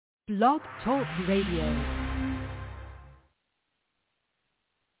Blog Talk Radio.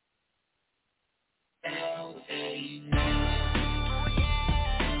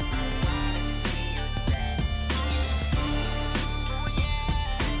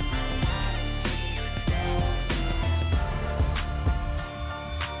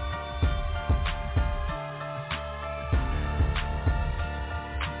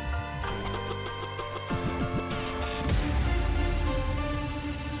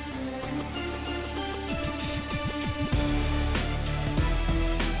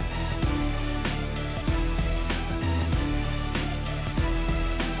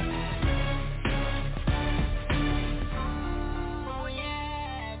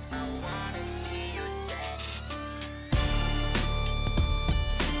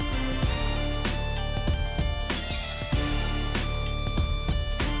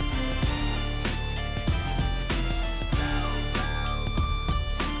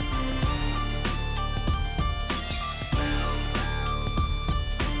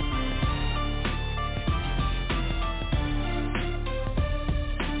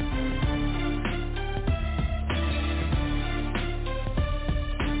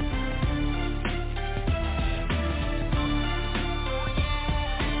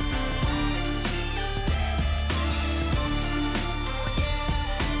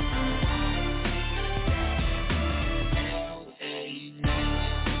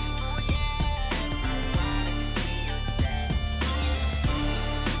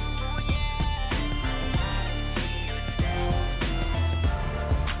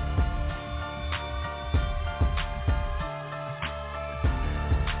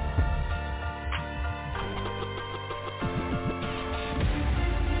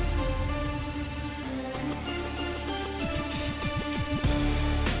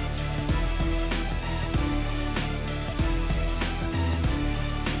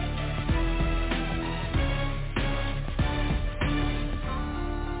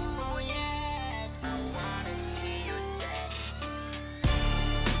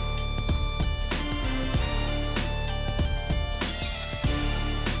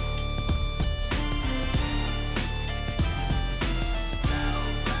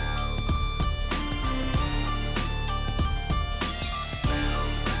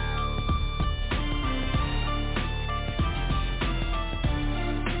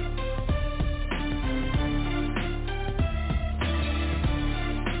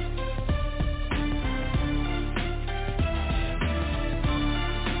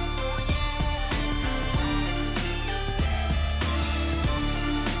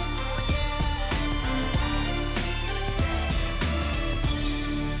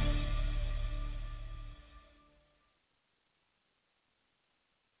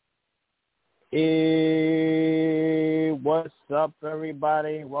 Hey, what's up,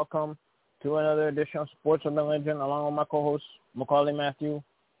 everybody? Welcome to another edition of Sports of the Legend, along with my co-host, Macaulay Matthew.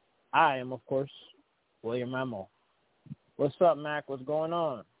 I am, of course, William Mamo. What's up, Mac? What's going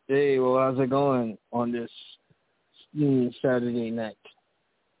on? Hey, well, how's it going on this Saturday night?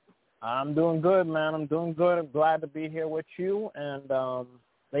 I'm doing good, man. I'm doing good. I'm glad to be here with you. And,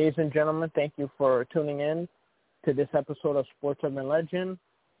 ladies and gentlemen, thank you for tuning in to this episode of Sports of the Legend.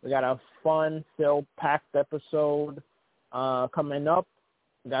 We got a fun, still packed episode coming up.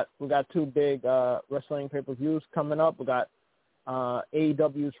 We got two big wrestling pay-per-views coming up. We got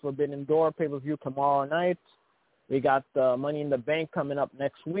AEW's Forbidden Door pay-per-view tomorrow night. We got Money in the Bank coming up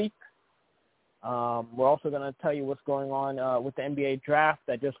next week. We're also going to tell you what's going on with the NBA draft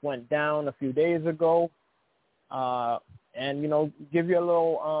that just went down a few days ago. And, give you a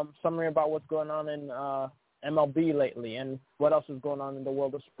little summary about what's going on in MLB lately and what else is going on in the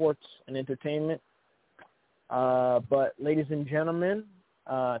world of sports and entertainment. But ladies and gentlemen,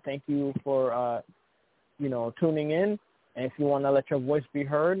 thank you for, tuning in. And if you want to let your voice be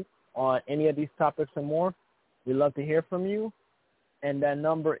heard on any of these topics and more, we'd love to hear from you. And that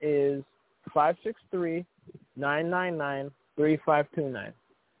number is 563-999-3529.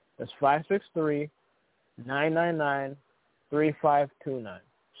 That's 563-999-3529.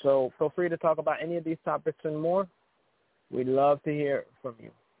 So feel free to talk about any of these topics and more. We'd love to hear from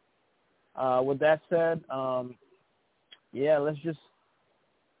you. With that said, let's just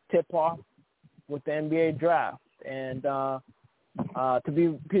tip off with the NBA draft. And to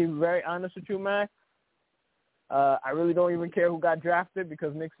be very honest with you, Mac, I really don't even care who got drafted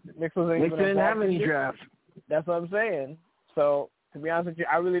because Knicks didn't have any draft. That's what I'm saying. So to be honest with you,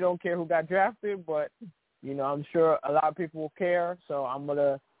 I really don't care who got drafted, but I'm sure a lot of people will care. So I'm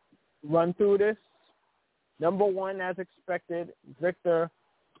gonna run through this. Number one, as expected, Victor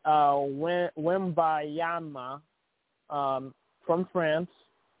Wembanyama from France.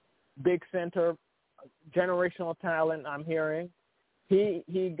 big center, generational talent. I'm hearing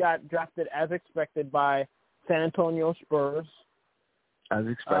he got drafted as expected by San Antonio Spurs. As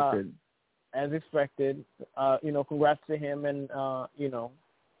expected. Congrats to him and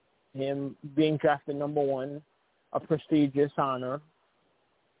him being drafted number 1, a prestigious honor.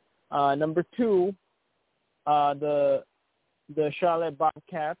 Number 2, the Charlotte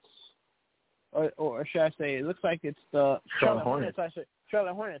Bobcats, or should I say? It looks like it's the Charlotte Hornets.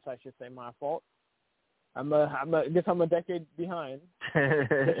 Charlotte Hornets, I should say. My fault. I guess I'm a decade behind.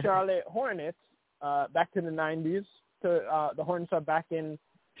 The Charlotte Hornets, back to the 90s. The Hornets are back in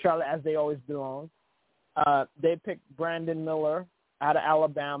Charlotte as they always belong. They picked Brandon Miller out of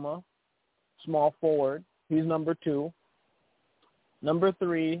Alabama, small forward. He's number 2. Number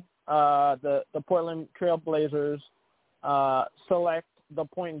 3, the Portland Trail Blazers select the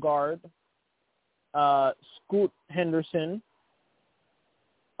point guard, Scoot Henderson.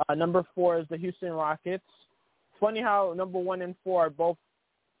 Number 4 is the Houston Rockets. Funny how number 1 and 4 are both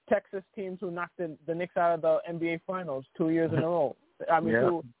Texas teams who knocked the Knicks out of the NBA Finals 2 years in a row.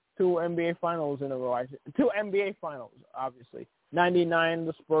 Two NBA Finals in a row. 2 NBA Finals, obviously. 99,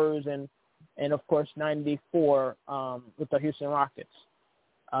 the Spurs, and of course 94 with the Houston Rockets.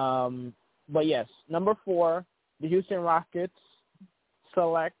 But yes, number 4, the Houston Rockets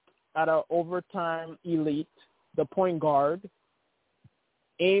select out of overtime elite the point guard,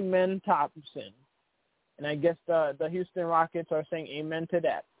 Amen Thompson. And I guess the Houston Rockets are saying amen to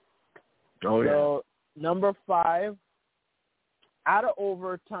that. Oh, yeah. So number 5, out of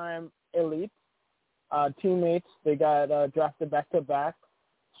overtime elite teammates, they got drafted back-to-back.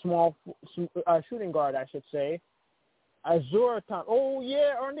 Small shooting guard, I should say. Azura Thompson. Oh,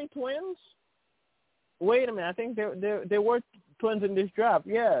 yeah, aren't they twins? Wait a minute. I think they were twins in this draft.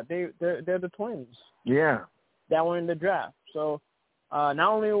 Yeah, they're the twins. Yeah. That were in the draft. So not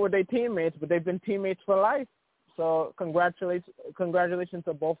only were they teammates, but they've been teammates for life. So congratulations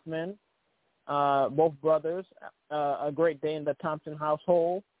to both men, both brothers. A great day in the Thompson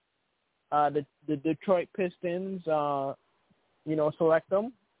household. The Detroit Pistons, select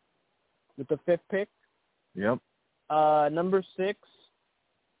them with the 5th pick. Yep. Number 6,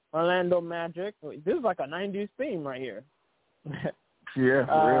 Orlando Magic. This is like a 90s theme right here. Yeah,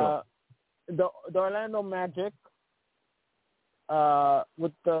 for real. The Orlando Magic,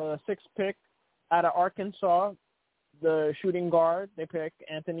 with the 6th pick out of Arkansas, the shooting guard, they pick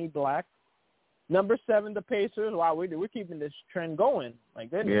Anthony Black. Number 7, the Pacers. Wow, we're keeping this trend going. My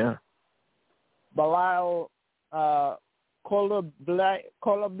goodness. Yeah. Bilal Coulibaly,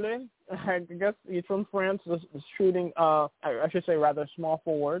 I guess he's from France, the shooting, I should say rather small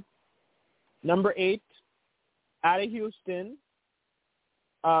forward. Number 8, out of Houston,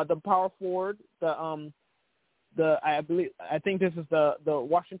 the power forward, I think this is the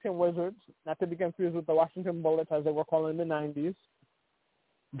Washington Wizards, not to be confused with the Washington Bullets as they were called in the 90s.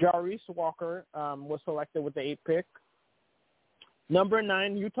 Jarvis Walker was selected with the 8th pick. Number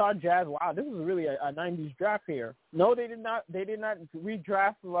 9, Utah Jazz. Wow, this is really a 90s draft here. No, they did not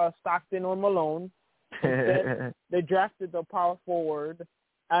redraft Stockton or Malone. Instead, they drafted the power forward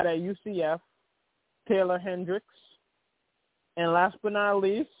out of UCF, Taylor Hendricks. And last but not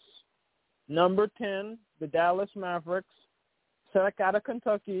least, number 10, the Dallas Mavericks, select out of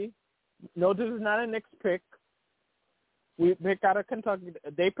Kentucky. No, this is not a Knicks pick. We pick out of Kentucky.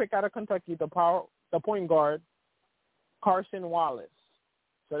 They pick out of Kentucky the point guard, Carson Wallace.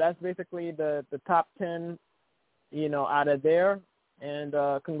 So that's basically the top 10, out of there. And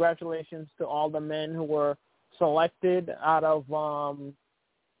congratulations to all the men who were selected out of, out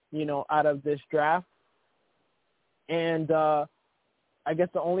of this draft. And I guess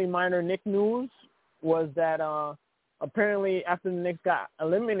the only minor Knicks news was that apparently after the Knicks got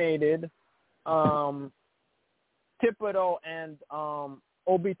eliminated, Thibodeau and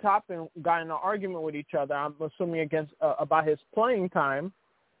Obi Toppin got in an argument with each other, I'm assuming about his playing time.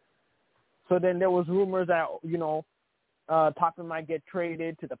 So then there was rumors that, Toppin might get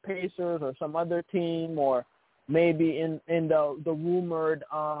traded to the Pacers or some other team, or maybe in the rumored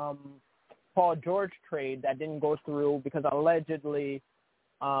Paul George trade that didn't go through because allegedly,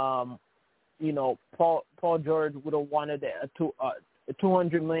 Paul George would have wanted a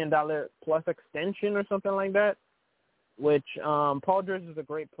 $200 million plus extension or something like that, which Paul George is a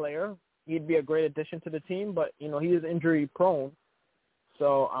great player. He'd be a great addition to the team, but, he is injury prone.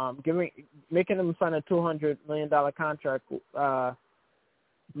 So making him sign a $200 million contract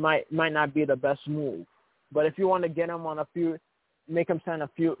might not be the best move. But if you want to get him on make him sign a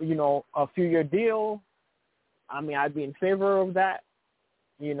few-year deal, I'd be in favor of that.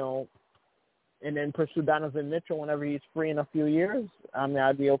 and then pursue Donovan Mitchell whenever he's free in a few years. I mean,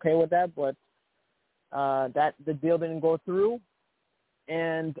 I'd be okay with that, but that the deal didn't go through.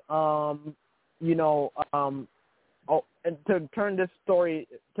 And and to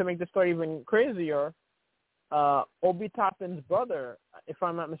make the story even crazier, Obi Toppin's brother, if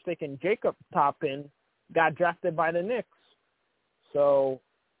I'm not mistaken, Jacob Toppin, got drafted by the Knicks. So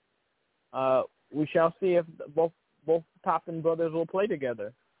we shall see if both Toppin brothers will play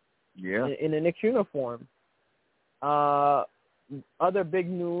together. Yeah. In a Knicks uniform. Other big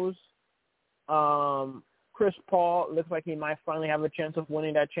news, Chris Paul looks like he might finally have a chance of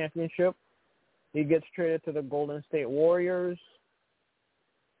winning that championship. He gets traded to the Golden State Warriors.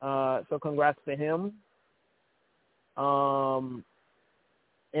 So congrats to him.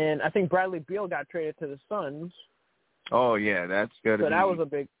 And I think Bradley Beal got traded to the Suns. Oh, yeah, that's going to be. So that was a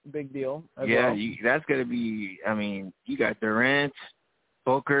big deal as well. That's going to be, I mean, you got Durant,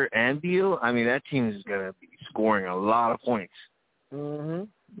 Booker, and Beal. I mean, that team is going to be scoring a lot of points.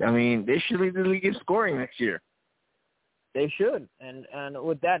 Mm-hmm. I mean, they should lead the league in scoring next year. They should. And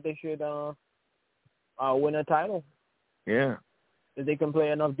with that, they should win a title. Yeah. If they can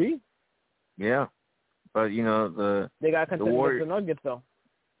play enough D. Yeah. But, they got to contend with the Nuggets, though.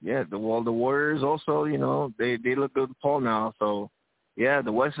 Yeah, the Warriors also, they look good with Paul now. So, yeah,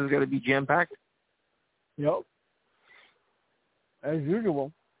 the West is going to be jam-packed. Yep. As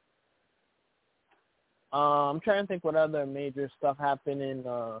usual. I'm trying to think what other major stuff happened in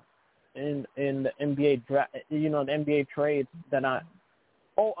the NBA draft. The NBA trades that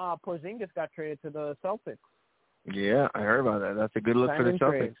Porzingis got traded to the Celtics. Yeah, I heard about that. That's a good look for the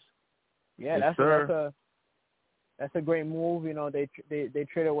Celtics. Trade. Yeah, yes, that's a great move. They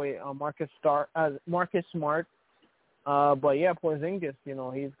trade away Marcus Smart. But yeah, Porzingis.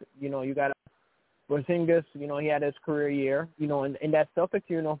 He's you got Porzingis. He had his career year. In that Celtics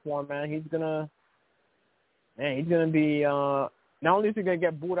uniform, man, he's gonna be not only is he gonna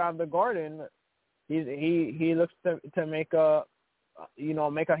get booed out of the Garden, he looks to make a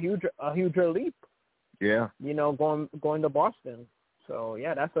huger leap. Yeah. Going to Boston. So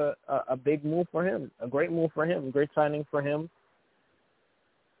yeah, that's a big move for him. A great move for him. Great signing for him.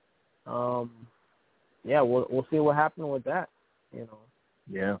 Yeah, we'll see what happens with that.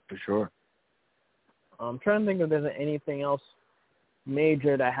 Yeah, for sure. I'm trying to think if there's anything else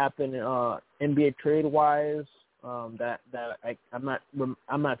major that happened NBA trade wise that I'm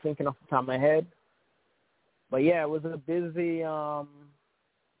not thinking off the top of my head. But yeah, it was a busy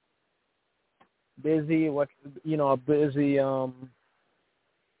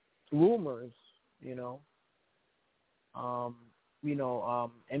rumors,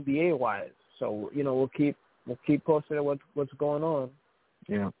 NBA wise. So we'll keep posted at what's going on.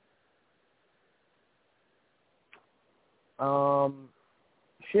 Yeah.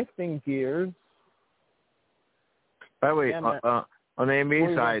 Shifting gears. By the way, on the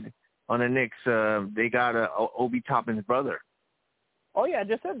NBA side, on the Knicks, they got Obi Toppin's brother. Oh yeah, I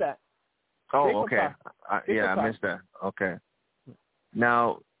just said that. Oh, okay. I missed that. Okay.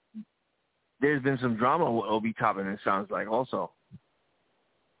 Now, there's been some drama with Obi Toppin, it sounds like, also.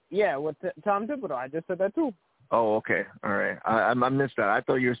 Yeah, with Tom Thibodeau. I just said that, too. Oh, okay. All right. I missed that. I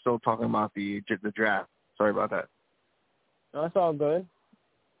thought you were still talking about the draft. Sorry about that. No, it's all good.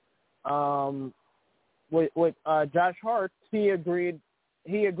 With Josh Hart, he agreed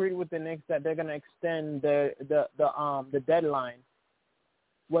with the Knicks that they're going to extend the deadline,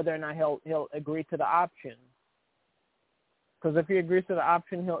 whether or not he'll agree to the option. Because if he agrees to the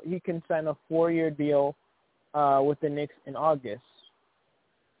option, he can sign a 4-year deal with the Knicks in August.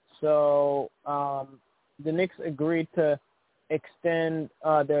 So the Knicks agreed to extend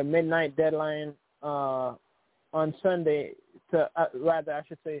their midnight deadline on Sunday to rather I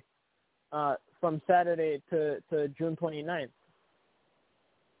should say from Saturday to June 29th.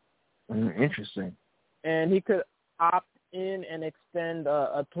 Interesting. And he could opt in and extend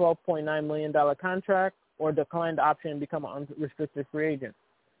a $12.9 million contract, or decline the option and become an unrestricted free agent.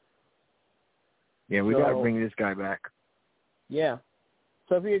 Yeah, we got to bring this guy back. Yeah.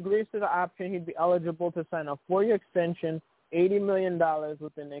 So if he agrees to the option, he'd be eligible to sign a 4-year extension, $80 million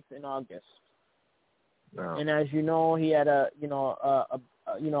with the Knicks in August. Wow. And as you know, he had a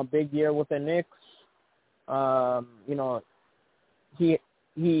big year with the Knicks. He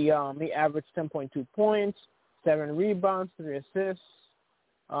averaged 10.2 points, 7 rebounds, 3 assists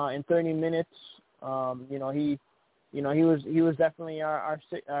in 30 minutes. He was definitely our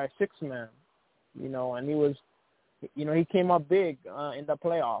sixth man, and he came up big in the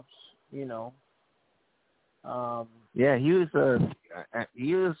playoffs, Yeah, he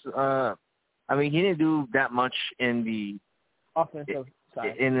was. I mean, he didn't do that much in the offensive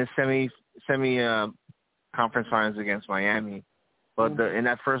side. In the conference finals against Miami. But in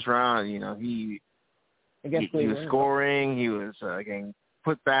that first round, you know, he was scoring. He was getting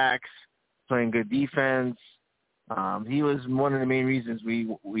putbacks, playing good defense. He was one of the main reasons we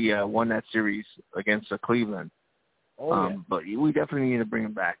won that series against Cleveland. But we definitely need to bring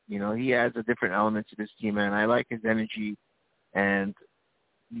him back. You know, he adds a different element to this team, and I like his energy. And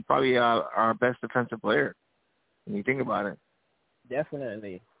he's probably our best defensive player when you think about it.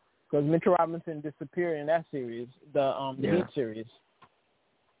 Definitely. Because Mitchell Robinson disappeared in that series, the Heat series.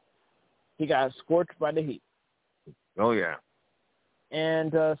 He got scorched by the Heat. Oh, yeah.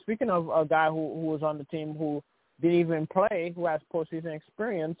 And speaking of a guy who was on the team who didn't even play, who has postseason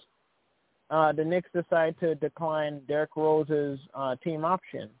experience, the Knicks decided to decline Derrick Rose's team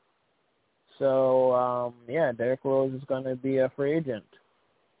option. So, Derrick Rose is going to be a free agent.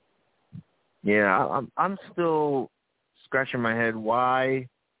 Yeah, I'm still scratching my head why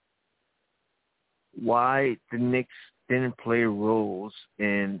the Knicks didn't play Rose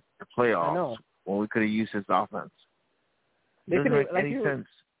in the playoffs when we could have used his offense. It doesn't make any sense.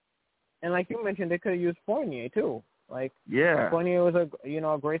 And like you mentioned, they could have used Fournier too. Fournier was a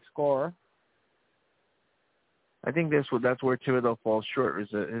great scorer. I think that's where Thibodeau falls short. Is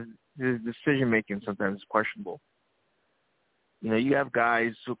his decision making sometimes is questionable. You know, you have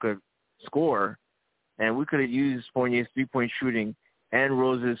guys who could score, and we could have used Fournier's 3-point shooting and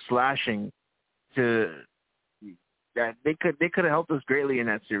Rose's slashing that they could have helped us greatly in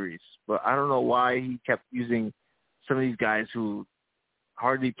that series. But I don't know why he kept using some of these guys who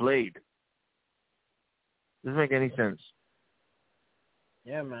hardly played. Doesn't make any sense.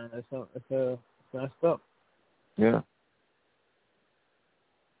 Yeah, man, it's messed up. Yeah.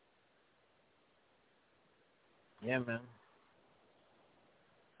 Yeah, man.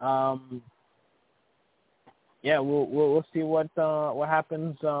 We'll see what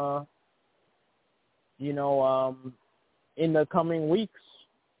happens. In the coming weeks,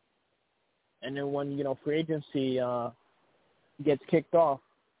 and then when free agency gets kicked off.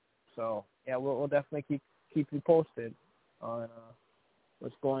 So we'll definitely keep you posted on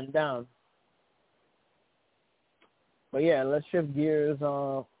what's going down. But let's shift gears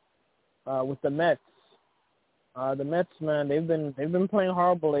with the Mets. The Mets, man, they've been playing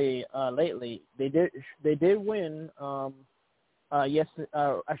horribly lately. They did win. I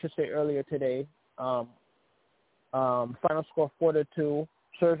should say earlier today. Final score 4-2.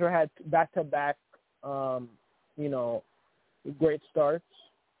 Scherzer had back-to-back, great starts.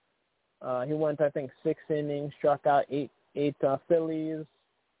 He went, I think, 6 innings, struck out eight Phillies.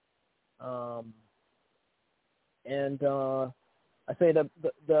 I say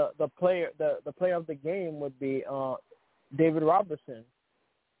the player of the game would be David Robertson.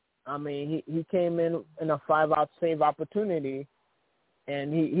 I mean, he came in a 5-out save opportunity,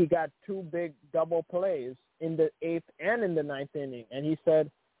 and he got 2 big double plays in the 8th and in the 9th inning. And he said,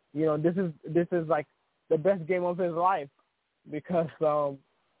 this is like the best game of his life because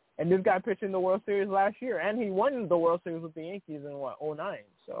and this guy pitched in the World Series last year, and he won the World Series with the Yankees in 2009.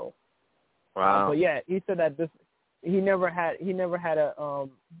 So, wow. But he said that he never had a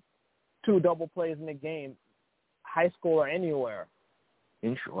 2 double plays in a game, high school or anywhere.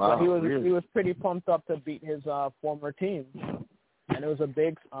 Wow, but he really? was pretty pumped up to beat his former team, and it was a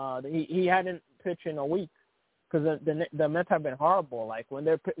big. He hadn't pitched in a week because the Mets have been horrible. Like when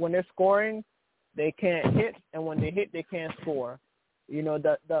they're scoring, they can't hit, and when they hit, they can't score.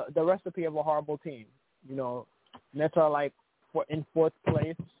 The recipe of a horrible team. Mets are like in 4th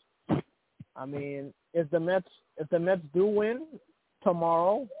place. I mean, if the Mets do win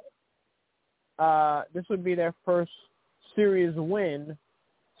tomorrow, this would be their first series win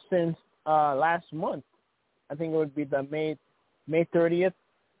since last month. I think it would be the May 30th.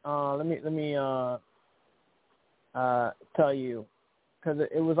 Let me tell you, because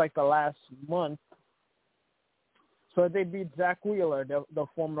it was like the last month. So they beat Zach Wheeler, the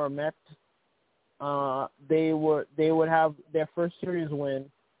former Met. They would have their first series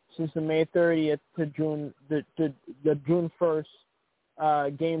win since the May 30th to the June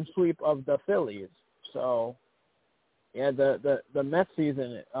 1st game sweep of the Phillies. So, the Mets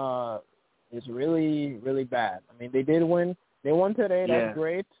season is really, really bad. I mean, they did win. They won today. That's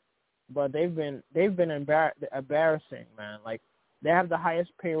great. But they've been embarrassing, man. Like, they have the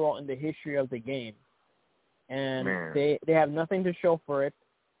highest payroll in the history of the game. And they have nothing to show for it.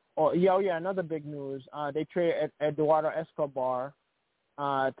 Another big news. They traded Eduardo Escobar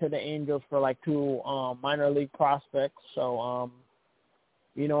to the Angels for like 2 minor league prospects. So,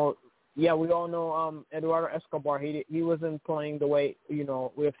 we all know Eduardo Escobar. He wasn't playing the way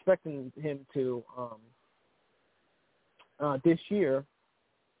we're expecting him to this year.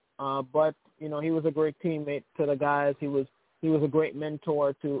 but you know, he was a great teammate to the guys. He was a great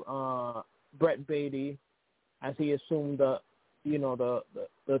mentor to Brett Beatty as he assumed the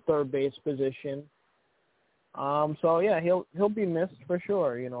third base position. So yeah, he'll be missed for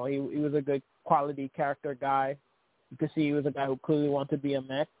sure. You know, he was a good quality character guy. You could see he was a guy who clearly wanted to be a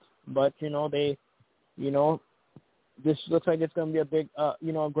Met, but this looks like it's going to be a big, a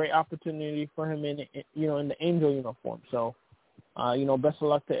great opportunity for him in the Angel uniform. So, best of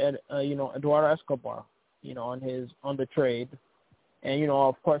luck to Eduardo Escobar, on the trade. And,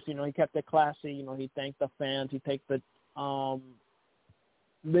 of course, he kept it classy. He thanked the fans. He thanked the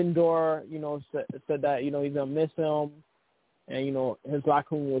Lindor, said that, he's going to miss him. And, his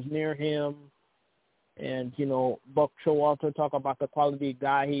locker room was near him. And, Buck Showalter talk about the quality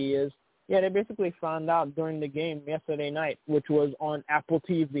guy he is. Yeah, they basically found out during the game yesterday night, which was on Apple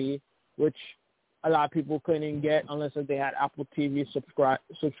TV, which a lot of people couldn't get unless they had Apple TV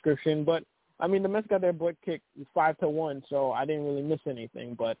subscription. But, I mean, the Mets got their butt kicked 5-1, so I didn't really miss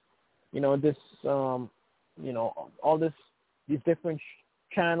anything. But, this, all these different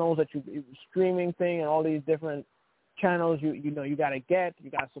channels that you streaming thing and all these different channels you got to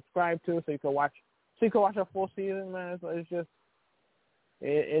subscribe to so you can watch a full season, man. It's just.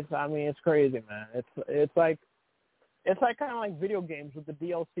 It's crazy, man. It's like kind of like video games with the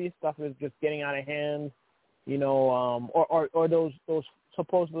DLC stuff is just getting out of hand, or those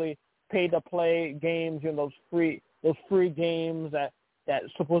supposedly pay to play games, those free games that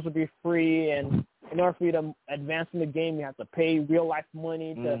supposed to be free, and in order for you to advance in the game, you have to pay real life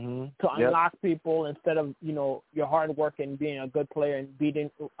money to unlock people instead of your hard work and being a good player and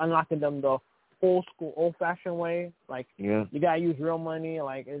unlocking them the old school, old fashioned way. Like you gotta use real money.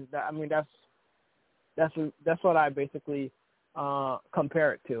 Like that's what I basically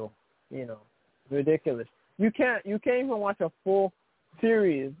compare it to. Ridiculous. You can't even watch a full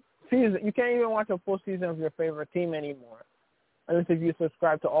season. You can't even watch a full season of your favorite team anymore, unless if you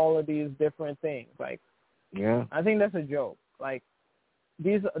subscribe to all of these different things. Like, I think that's a joke. Like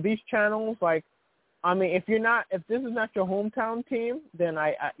these channels, like. I mean, if this is not your hometown team, then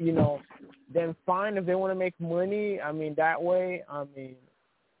then fine. If they want to make money, I mean, that way, I mean,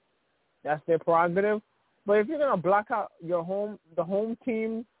 that's their prerogative. But if you're gonna block out the home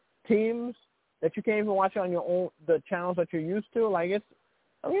teams that you can't even watch on your own, the channels that you're used to, like it's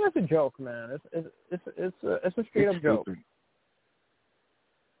a joke, man. It's a straight up joke.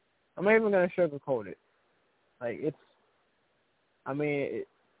 I'm not even gonna sugarcoat it. Like it's, I mean.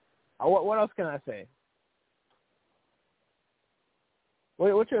 What else can I say?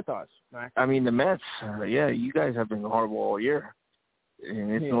 What's your thoughts, Mac? I mean, the Mets, you guys have been horrible all year,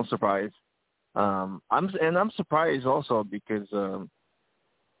 and it's no surprise. I'm surprised also because,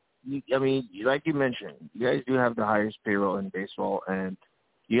 like you mentioned, you guys do have the highest payroll in baseball, and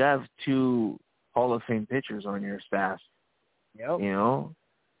you have 2 Hall of Fame pitchers on your staff. Yep.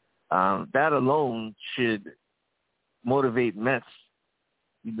 That alone should motivate Mets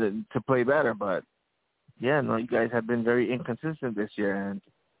to play better, but you guys have been very inconsistent this year, and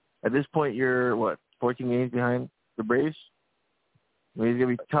at this point you're 14 games behind the Braves. I mean, it's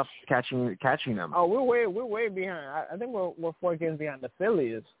gonna be tough catching them. Oh, we're way behind. I think we're 4 games behind the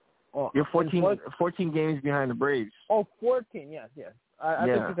Phillies. You're 14 games behind the Braves. Oh, 14, yes. I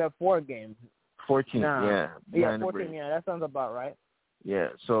think you said 4 games. 14, yeah, 14, yeah, that sounds about right. Yeah,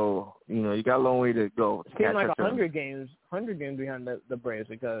 so you got a long way to go. It seems like 100 games behind the Braves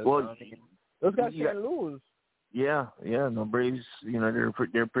because those guys can't lose. Yeah, the Braves,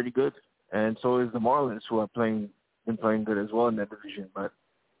 they're pretty good, and so is the Marlins, who are been playing good as well in that division. But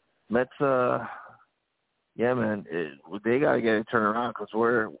Mets, man, they gotta get it turned around because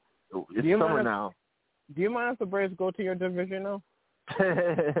it's summer now. Do you mind if the Braves go to your division now?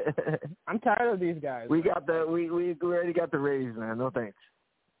 I'm tired of these guys. We already got the Rays, man. No thanks.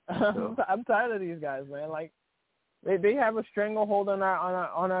 So. I'm tired of these guys, man. Like they have a stranglehold on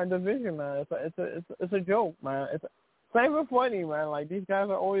our division, man. It's a joke, man. It's not even funny, man. Like these guys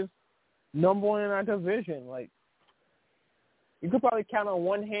are always number 1 in our division. Like you could probably count on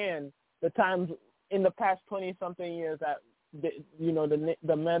one hand the times in the past 20-something years that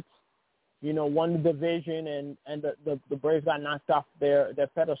the Mets. Won the division and the Braves got knocked off their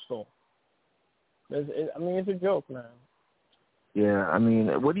pedestal. It's a joke, man. Yeah, I mean,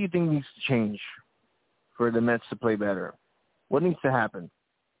 what do you think needs to change for the Mets to play better? What needs to happen?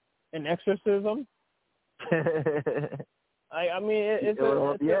 An exorcism? That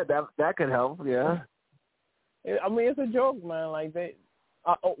could help, yeah. It's a joke, man. Like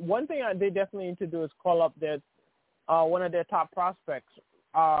one thing they definitely need to do is call up one of their top prospects,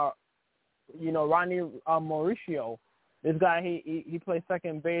 Ronnie Mauricio, This guy, he plays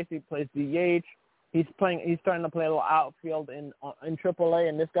second base. He plays DH. He's starting to play a little outfield in AAA.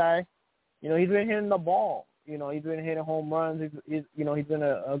 And this guy, he's been hitting the ball. He's been hitting home runs. He's been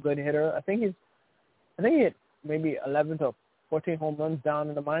a good hitter. I think he hit maybe 11 to 14 home runs down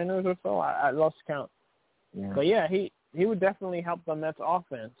in the minors or so. I lost count. Yeah. But yeah, he would definitely help the Mets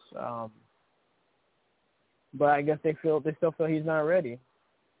offense. But I guess they still feel he's not ready.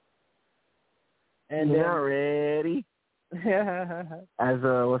 And he's not ready. As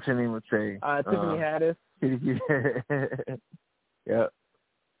what's her name would say? Tiffany Haddish. Yeah.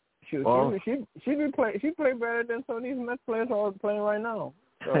 Shoot, she'd play better than some of these Mets players are playing right now.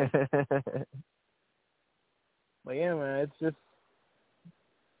 So. But yeah, man, it's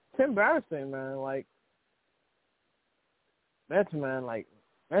embarrassing, man. Like Mets, man,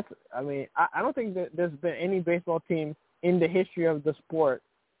 Mets. I mean, I don't think that there's been any baseball team in the history of the sport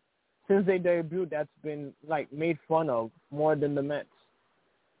since they debuted that's been made fun of more than the Mets.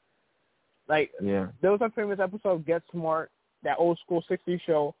 There was a famous episode of Get Smart, that old school '60s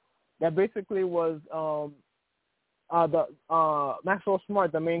show, that basically was Maxwell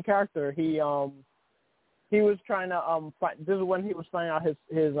Smart, the main character. He was trying to this is when he was finding out his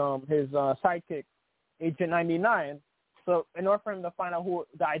sidekick, Agent 99. So in order for him to find out who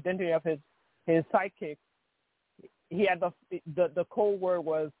the identity of his sidekick, he had the code word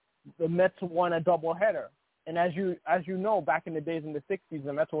was the Mets won a doubleheader. And as you know, back in the days in the 60s,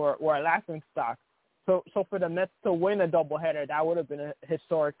 the Mets were a laughing stock. So for the Mets to win a doubleheader, that would have been a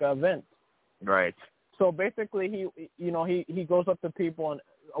historic event. Right. So basically, he goes up to people and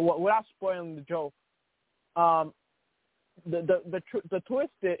without spoiling the joke, the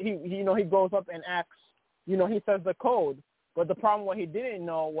twist is he goes up and asks, he says the code, but the problem what he didn't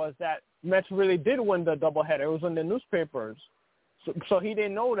know was that Mets really did win the doubleheader. It was in the newspapers. So he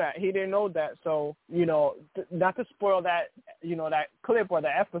didn't know that. So, not to spoil that, that clip or the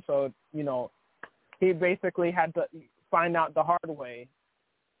episode, he basically had to find out the hard way,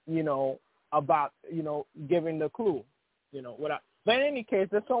 about, giving the clue, But in any case,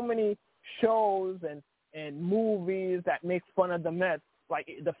 there's so many shows and movies that make fun of the Mets. Like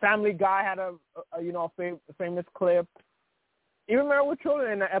the Family Guy had a famous clip. Even Meryl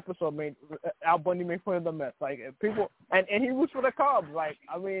Children in that episode Al Bundy made fun of the Mets. Like people, and he roots for the Cubs.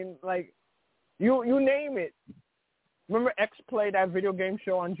 You name it. Remember X-Play, that video game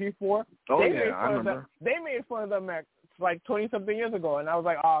show on G4? Oh, I remember. They made fun of the Mets 20-something years ago, and I was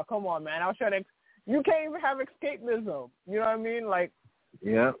like, oh, come on, man. I was trying to. You can't even have escapism. You know what I mean?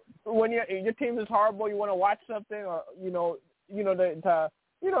 Yeah. When your team is horrible, you want to watch something, or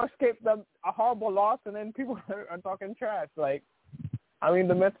to escape a horrible loss, and then people are talking trash. The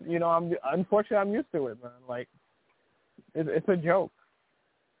Mets. Unfortunately, I'm used to it, man. It's a joke.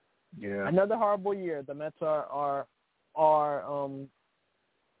 Yeah. Another horrible year. The Mets are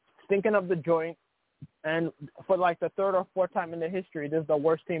stinking up the joint, and for the third or fourth time in their history, this is the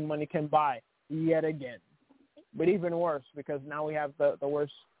worst team money can buy yet again. But even worse, because now we have the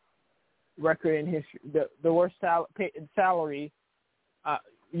worst record in history, the worst salary, a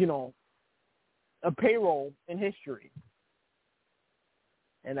payroll in history.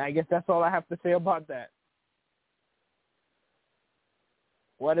 And I guess that's all I have to say about that.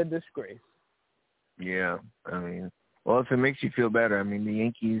 What a disgrace. Yeah, if it makes you feel better, the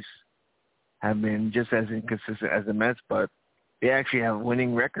Yankees have been just as inconsistent as the Mets, but they actually have a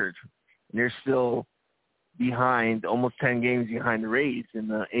winning record. And they're still behind, almost 10 games behind the Rays in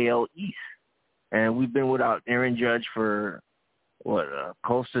the AL East. And we've been without Aaron Judge for,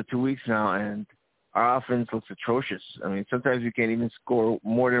 close to 2 weeks now, and our offense looks atrocious. Sometimes we can't even score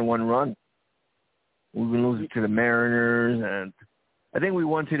more than one run. We've been losing to the Mariners, and I think we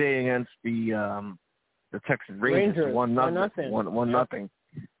won today against the Texas Rangers. 1-0.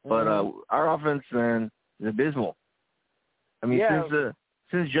 But our offense, man, is abysmal.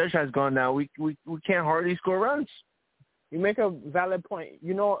 Since Judge has gone now, we can't hardly score runs. You make a valid point.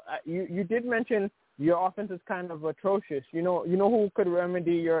 You did mention your offense is kind of atrocious. You know who could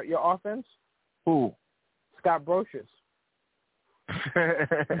remedy your offense? Who? Scott Brocious.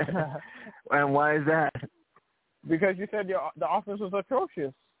 And why is that? Because you said the offense was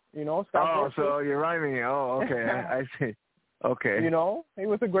atrocious. Scott Brocious. So you're rhyming it. Oh, okay. I see. Okay. He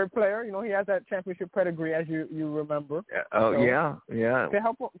was a great player. He has that championship pedigree, as you remember. Oh, so, yeah. Can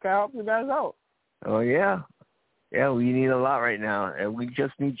help you guys out. Oh, yeah. Yeah, we need a lot right now. And we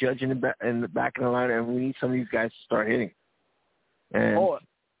just need Judge in the back of the line, and we need some of these guys to start hitting. And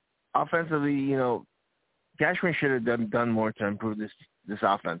offensively, Cashman should have done more to improve this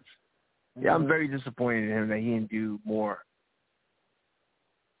offense. Mm-hmm. Yeah, I'm very disappointed in him that he didn't do more.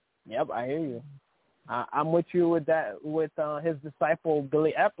 Yep, I hear you. I'm with you with that. With his disciple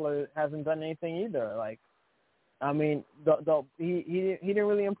Billy Epler hasn't done anything either. Like, I mean, he didn't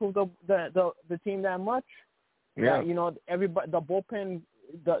really improve the team that much. Yeah. You know, everybody, the bullpen,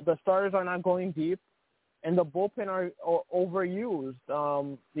 the starters are not going deep, and the bullpen are overused.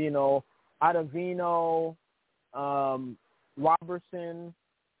 You know, Ottavino, Robertson,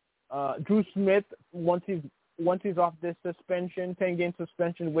 Drew Smith. Once he's off this suspension, 10-game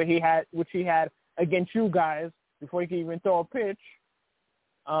suspension, which he had against you guys before he could even throw a pitch.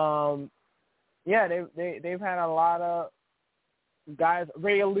 Yeah, they've had a lot of guys.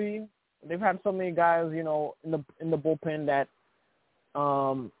 Ray Lee. They've had so many guys, you know, in the bullpen that,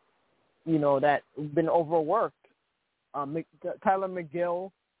 you know, that been overworked. Tyler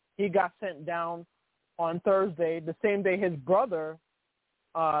McGill, he got sent down on Thursday, the same day his brother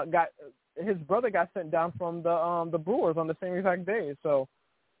got sent down from the Brewers on the same exact day. So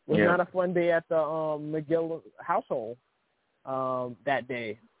it was not a fun day at the McGill household that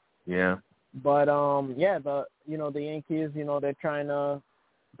day. Yeah. But the Yankees, you know, they're trying to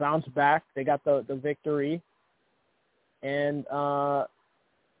bounce back. They got the victory, and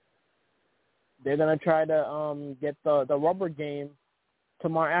they're gonna try to get the rubber game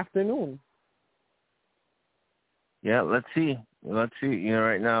tomorrow afternoon. Yeah, let's see. You know,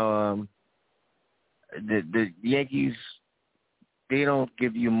 right now, the Yankees, they don't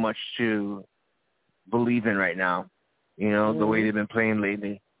give you much to believe in right now. You know, the way they've been playing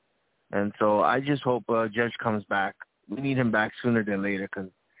lately. And so I just hope Judge comes back. We need him back sooner than later because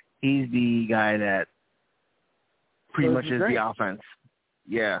he's the guy that pretty much is the offense.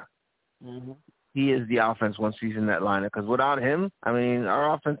 Yeah. Mm-hmm. He is the offense once he's in that lineup. Because without him, I mean,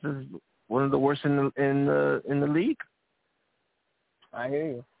 our offense is one of the worst in the league. I hear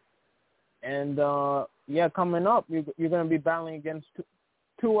you. And coming up, you're going to be battling against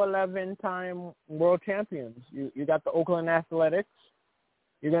two 11-time world champions. You got the Oakland Athletics.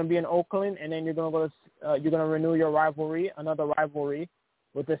 You're going to be in Oakland, and then you're going to renew your another rivalry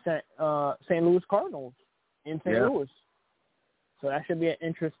with the St. Louis Cardinals in St. Louis. So that should be an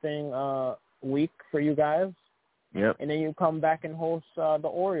interesting week for you guys. Yep. And then you come back and host the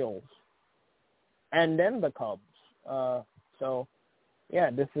Orioles, and then the Cubs.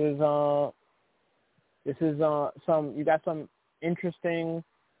 This is some. You got some interesting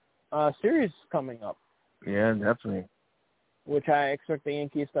series coming up. Yeah, definitely. Which I expect the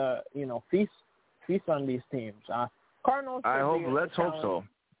Yankees to, you know, feast on these teams. Cardinals. Let's hope so.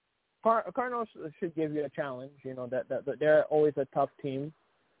 Cardinals should give you a challenge. You know that they're always a tough team.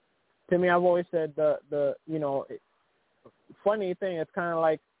 To me, I've always said the funny thing. It's kind of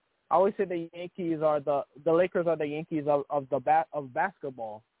like I always say the Yankees are the Lakers are the Yankees of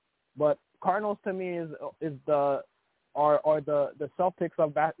basketball, but Cardinals to me is the Celtics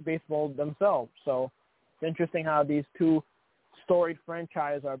of baseball themselves. So it's interesting how these two storied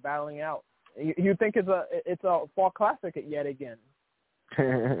franchises are battling out. You think it's a fall classic yet again?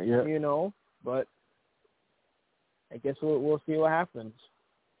 Yeah. You know, but I guess we'll see what happens.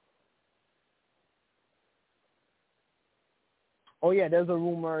 Oh yeah, there's a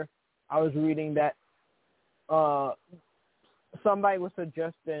rumor I was reading that somebody was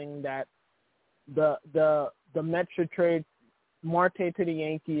suggesting that the Mets should trade Marte to the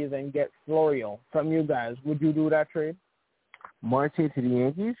Yankees and get Florio from you guys. Would you do that trade? Marte to the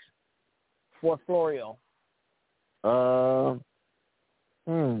Yankees? For Florio. I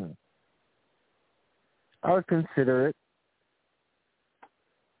would consider it.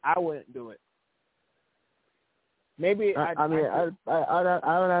 I wouldn't do it. Maybe I would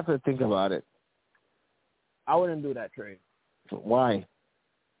have to think about it. I wouldn't do that trade. Why?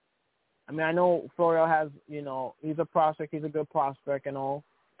 I mean, I know Florio has, you know, he's a prospect. He's a good prospect and all.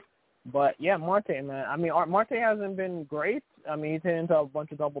 But, yeah, Marte, man. I mean, Marte hasn't been great. I mean, he's hit into a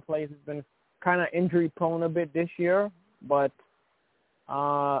bunch of double plays. He's been kind of injury-prone a bit this year. But,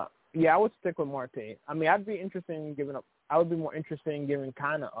 I would stick with Marte. I mean, I'd be interested in giving up. I would be more interested in giving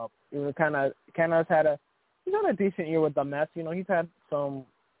Kana up. Even Kana's had a decent year with the Mets. You know, he's had some,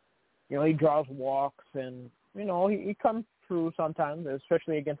 you know, he draws walks and, you know, he comes through sometimes,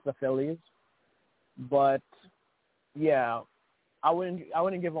 especially against the Phillies. But, yeah, I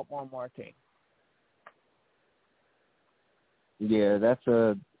wouldn't give up on Marte. Yeah, I'd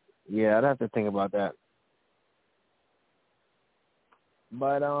have to think about that.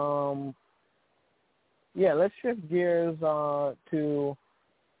 But let's shift gears to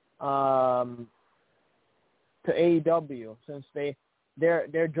AEW, since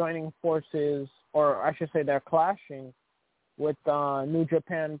they're joining forces, or I should say they're clashing with New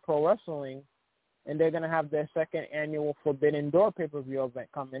Japan Pro Wrestling, and they're going to have their second annual Forbidden Door pay-per-view event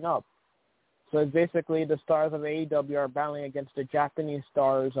coming up. So it's basically the stars of AEW are battling against the Japanese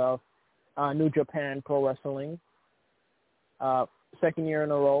stars of New Japan Pro Wrestling. Second year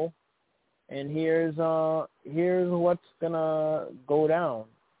in a row. And here's what's gonna go down.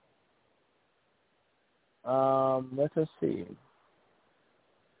 Let's just see.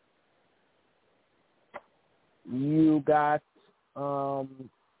 You got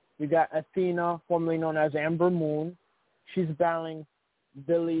Athena, formerly known as Amber Moon. She's battling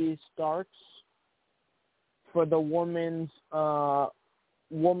Billy Starks for the women's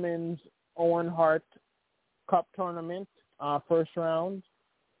Owen Hart Cup tournament, first round.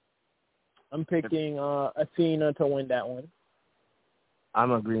 I'm picking Athena to win that one.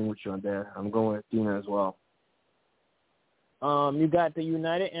 I'm agreeing with you on that. I'm going with Athena as well. You got the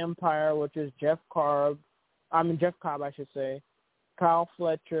United Empire, which is Jeff Cobb, I should say, Kyle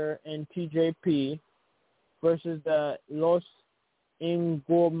Fletcher, and TJP versus the Los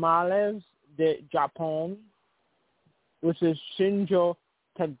Ingomales de Japón, which is Shinjo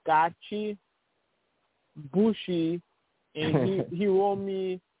Tagachi, Bushi, and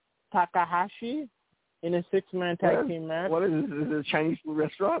Hiromi Takahashi in a 6-man tag team match. What is this? Is it a Chinese food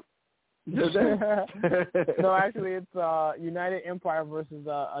restaurant? No, actually, it's United Empire versus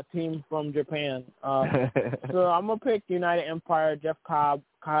a team from Japan. So I'm going to pick United Empire, Jeff Cobb,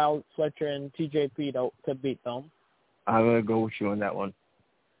 Kyle Fletcher, and TJP to beat them. I'm going to go with you on that one.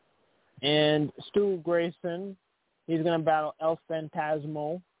 And Stu Grayson, he's going to battle El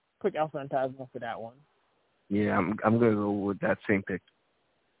Fantasmo. Pick El Fantasmo for that one. Yeah, I'm going to go with that same pick.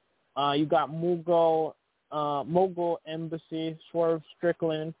 You got Mogul Embassy, Swerve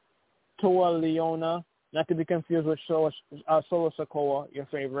Strickland, Toa Leona, not to be confused with Solo Sikoa, your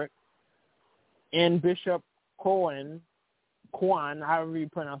favorite, and Bishop Kwan, however you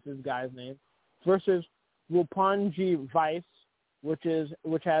pronounce this guy's name, versus Roppongi Vice, which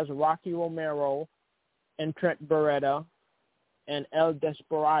has Rocky Romero and Trent Beretta and El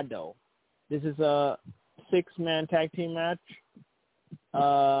Desperado. This is a 6-man tag team match.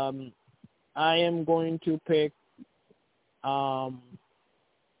 I am going to pick.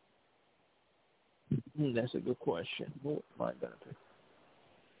 That's a good question. Who am I going to pick?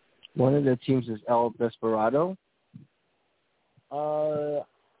 One of the teams is El Desperado. I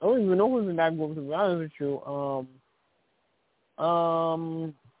don't even know who's in that group, to be honest with you.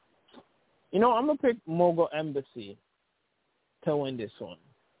 I'm going to pick Mogul Embassy to win this one.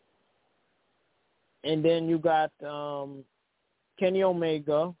 And then you got Kenny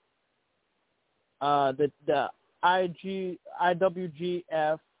Omega, the IWGP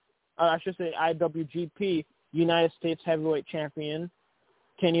United States Heavyweight Champion,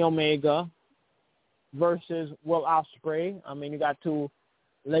 Kenny Omega, versus Will Ospreay. I mean, you got two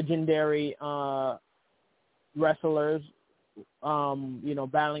legendary wrestlers,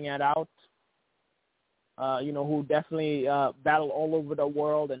 battling it out. Who definitely battle all over the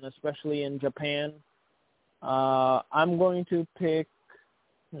world and especially in Japan. I'm going to pick.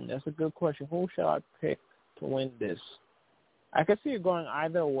 That's a good question. Who shall I pick to win this? I could see it going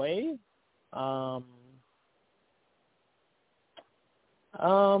either way. Maybe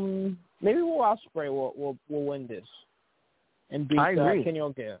Will Ospreay will win this and beat Kenny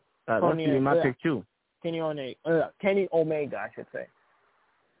Omega. That's going to be my pick too. Kenny Omega, I should say.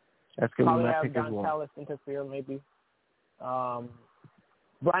 That's going to be my pick as well. Don Callis interfere, maybe.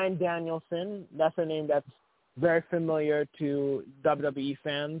 Bryan Danielson, that's a name that's very familiar to WWE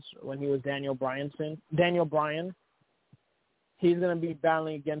fans when he was Daniel Bryan. He's going to be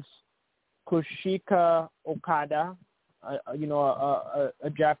battling against Kushika Okada, a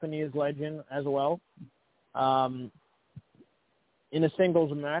Japanese legend as well, in a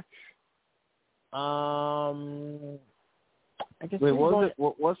singles match. I guess. Wait,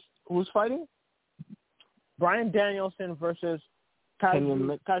 who's fighting? Bryan Danielson versus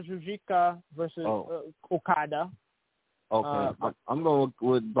Kazuchika versus Okada. Okay, I'm going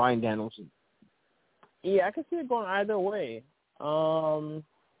with Bryan Danielson. Yeah, I could see it going either way. I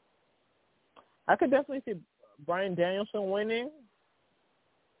could definitely see Bryan Danielson winning.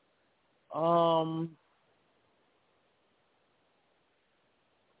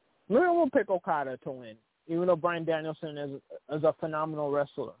 Maybe we'll pick Okada to win, even though Bryan Danielson is a phenomenal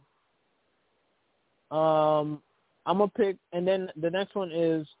wrestler. I'm going to pick, and then the next one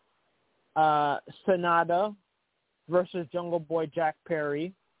is Sanada versus Jungle Boy Jack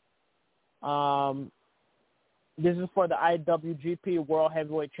Perry. This is for the IWGP World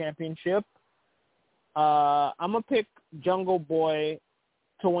Heavyweight Championship. I'm going to pick Jungle Boy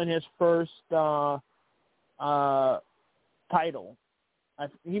to win his first title.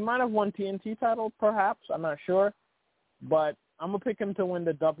 He might have won TNT title, perhaps. I'm not sure. But I'm going to pick him to win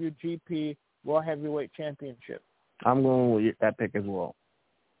the WGP World Heavyweight Championship. I'm going with that pick as well.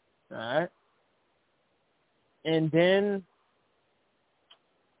 All right. And then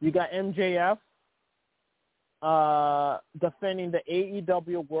you got MJF defending the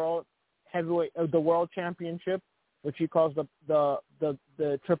AEW World Heavyweight, the World Championship, which he calls the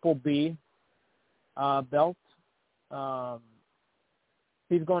Triple B belt.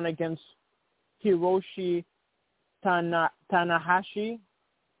 He's going against Hiroshi Tanahashi,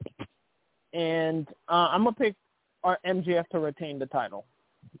 and I'm gonna pick our MJF to retain the title.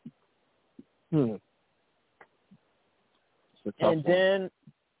 And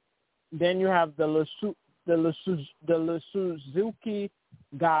then you have the Suzuki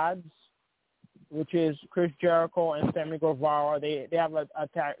Gods, which is Chris Jericho and Sammy Guevara. They have a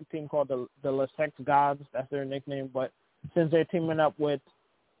tag team called the Sex Gods. That's their nickname. But since they're teaming up with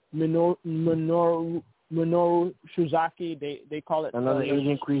Minoru Suzuki, they call it another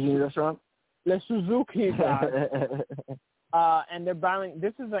Asian cuisine restaurant. The Suzuki Gods. And they're battling.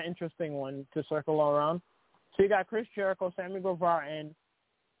 This is an interesting one to circle around. So you got Chris Jericho, Sammy Guevara, and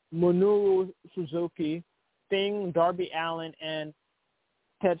Minoru Suzuki, Sting, Darby Allin, and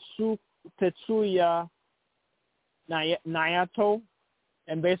Tetsuya Naito.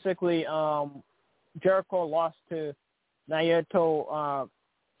 And basically, Jericho lost to Naito,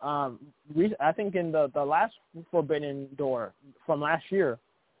 I think in the last Forbidden Door from last year.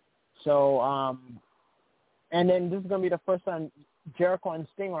 So, and then this is going to be the first time Jericho and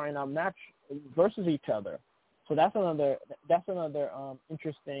Sting are in a match versus each other. So that's another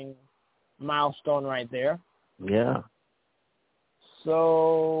interesting milestone right there. Yeah.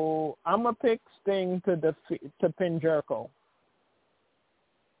 So I'm gonna pick Sting to pin Jericho.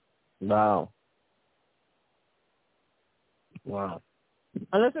 Wow.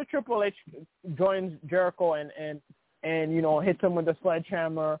 Unless a Triple H joins Jericho and hits him with the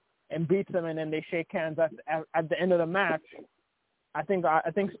sledgehammer and beats him, and then they shake hands at the end of the match, I think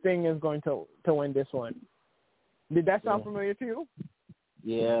Sting is going to win this one. Did that sound familiar to you?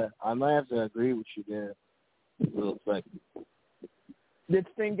 Yeah, I might have to agree with you there. It looks like. Did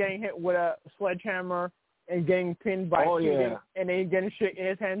Sting getting hit with a sledgehammer and getting pinned by cheating, and then getting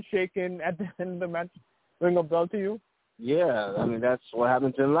his hand shaken at the end of the match ring a bell to you? Yeah, I mean that's what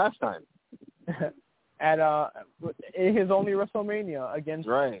happened to him last time. At in his only WrestleMania against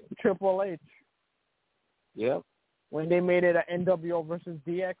Triple H. Yep. When they made it an NWO versus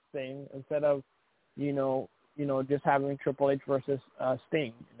DX thing instead of, just having Triple H versus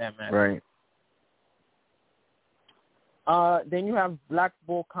Sting in that match. Right. Then you have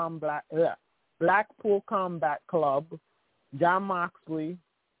Blackpool Combat Club, John Moxley,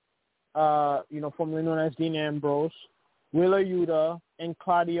 formerly known as Dean Ambrose, Wheeler Yuta, and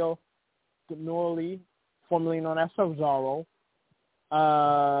Claudio Gnoli, formerly known as Cesaro,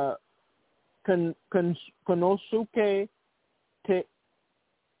 Konosuke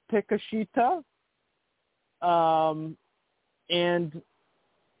Takeshita, and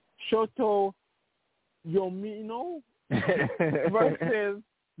Shoto Yomino versus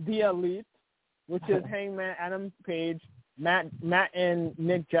The Elite, which is Hangman Adam Page, Matt and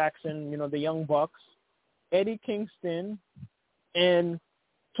Nick Jackson, the Young Bucks, Eddie Kingston, and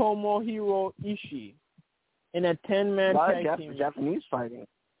Tomohiro Ishii in a 10-man tag team. Japanese fighting.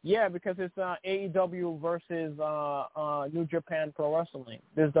 Yeah, because it's AEW versus New Japan Pro Wrestling.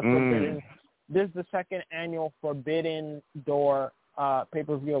 This is the second annual Forbidden Door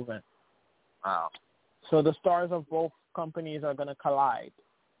pay-per-view event. Wow. So the stars of both companies are going to collide.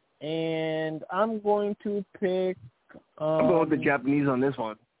 And I'm going to pick... I'm going with the Japanese on this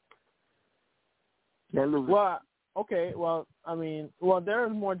one. Well, okay. Well,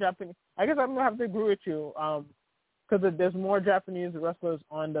 there's more Japanese... I guess I'm going to have to agree with you because there's more Japanese wrestlers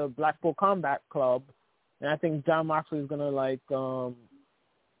on the Blackpool Combat Club. And I think John Moxley is going to,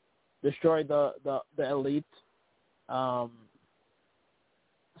 destroy the Elite.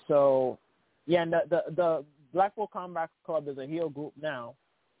 So... Yeah, and the Blackpool Combat Club is a heel group now.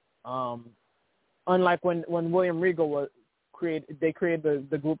 Unlike when William Regal was created, they created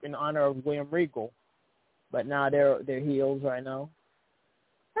the group in honor of William Regal, but now they're heels right now.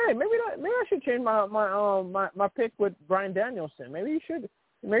 Hey, maybe I should change my pick with Bryan Danielson. Maybe he should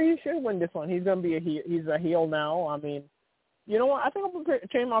win this one. He's gonna be he's a heel now. I mean, you know what? I think I'm gonna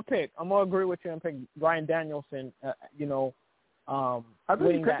change my pick. I'm gonna agree with you and pick Bryan Danielson. I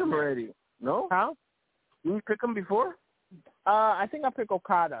think you picked him already. No? How? You pick him before? I think I picked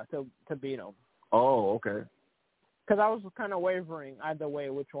Okada to beat him. Oh, okay. Because I was kind of wavering either way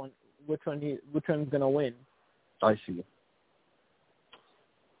which one's gonna win. I see.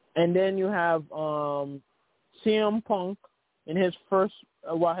 And then you have CM Punk in his first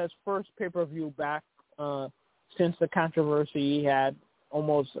pay-per-view back since the controversy he had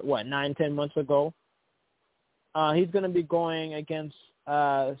almost 9-10 months ago. He's going to be going against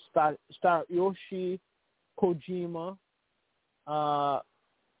Yoshi Kojima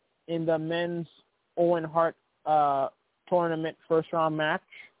in the men's Owen Hart tournament first round match.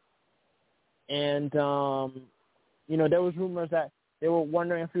 And there was rumors that they were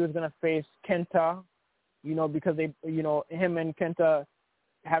wondering if he was going to face Kenta, because him and Kenta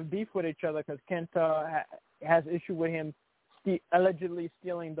have beef with each other because Kenta has issue with him allegedly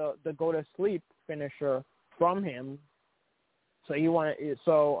stealing the go to sleep finisher from him. So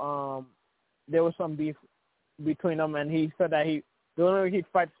there was some beef between them, and he said that the only way he'd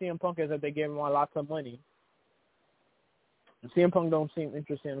fight CM Punk is if they gave him lots of money. And CM Punk don't seem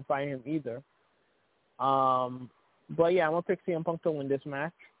interested in fighting him either. But yeah, I'm gonna pick CM Punk to win this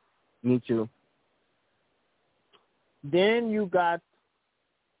match. Me too. Then you got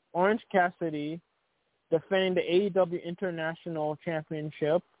Orange Cassidy defending the AEW International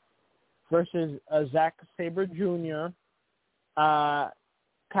Championship versus Zack Sabre Jr.,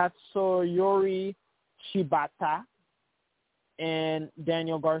 Katsuyori Shibata, and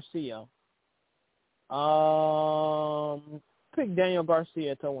Daniel Garcia. Pick Daniel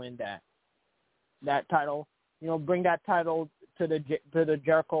Garcia to win that title. Bring that title to the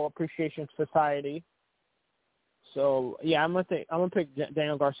Jericho Appreciation Society. So yeah, I'm gonna pick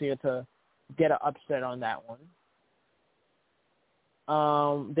Daniel Garcia to get an upset on that one.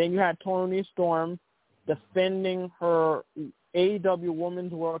 Then you had Toni Storm defending her AEW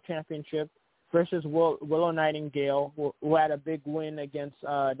Women's World Championship versus Willow Nightingale, who had a big win against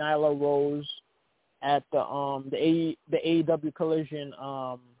Nyla Rose at the AEW Collision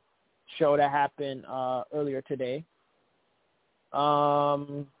show that happened earlier today.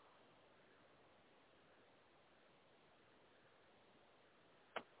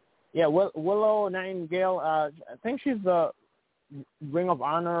 Yeah, Willow Nightingale, I think she's the Ring of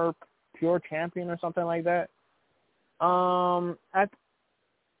Honor Pure Champion or something like that. I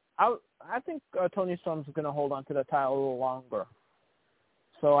think Toni Storm's going to hold on to the title a little longer.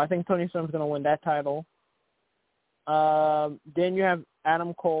 So I think Toni Storm's going to win that title. Then you have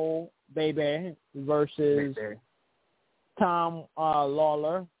Adam Cole, Bebe, versus Tom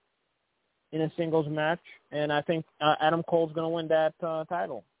Lawler in a singles match. And I think Adam Cole's going to win that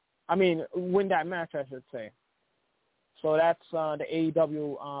title. Win that match, I should say. So that's the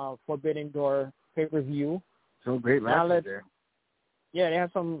AEW Forbidden Door pay-per-view. Some great matches there. Yeah, they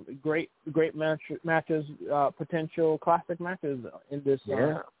have some great matches, potential classic matches in this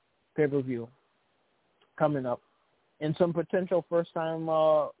pay-per-view coming up. And some potential first-time,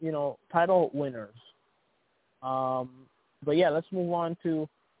 title winners. But yeah, let's move on to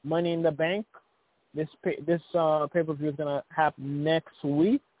Money in the Bank. This pay-per-view is going to happen next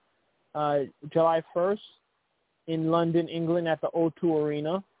week, July 1st, in London, England, at the O2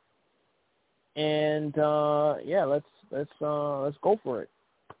 Arena. And let's go for it.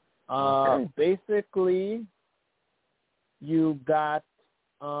 Okay. Basically, you got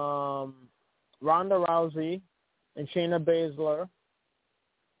Ronda Rousey and Shayna Baszler.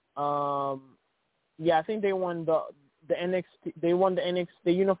 I think they won the NXT. They won the NXT.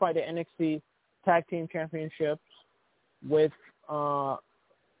 They unified the NXT Tag Team Championships with the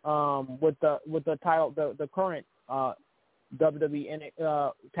title, the current WWE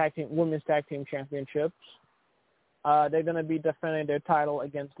Women's Tag Team Championships. They're going to be defending their title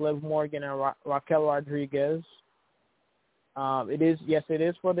against Liv Morgan and Raquel Rodriguez. It is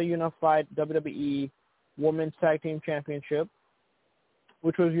for the unified WWE Women's Tag Team Championship,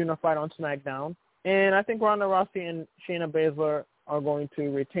 which was unified on SmackDown. And I think Ronda Rousey and Shayna Baszler are going to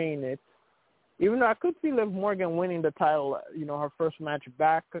retain it. Even though I could see Liv Morgan winning the title, her first match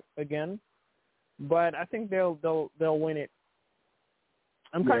back again. But I think they'll win it.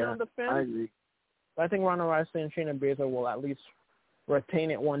 I'm kind of on the fence. I agree. But I think Ronda Rousey and Shayna Baszler will at least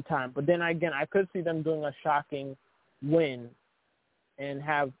retain it one time. But then again, I could see them doing a shocking win and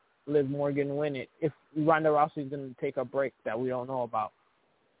have Liv Morgan win it if Ronda Rousey is going to take a break that we don't know about.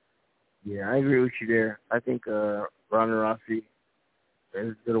 Yeah, I agree with you there. I think Ronda Rousey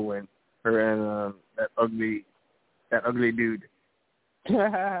is going to win. Her and that ugly dude.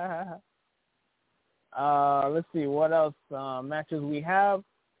 Let's see what else matches we have.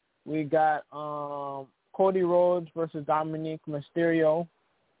 We got Cody Rhodes versus Dominic Mysterio.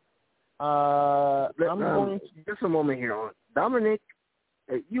 Just a moment here. Dominic,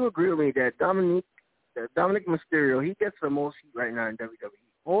 you agree with me that Dominic Mysterio, he gets the most heat right now in WWE.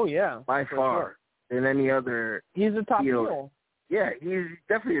 Oh yeah, by far than any other. He's a top heel. Yeah, he's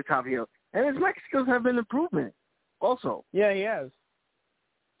definitely a top heel, and his mic skills have been improvement. Also. Yeah, he has.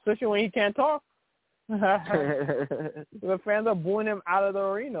 Especially when he can't talk. The fans are booing him out of the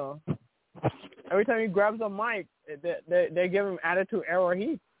arena. Every time he grabs a mic, they give him attitude error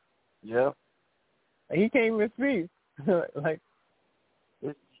heat. Yeah. He can't even speak. Like,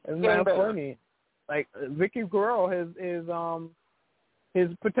 it's not funny. Like, Vicky Guerrero,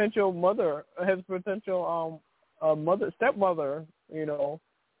 his potential mother, stepmother, you know,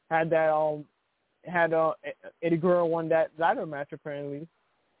 had that Eddie Guerrero won that ladder match apparently.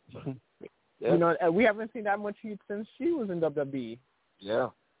 Yep. You know, we haven't seen that much heat since she was in WWE. Yeah.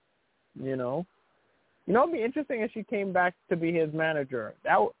 You know, it'd be interesting if she came back to be his manager.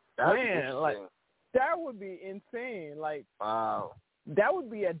 That would be insane. Like, wow, that would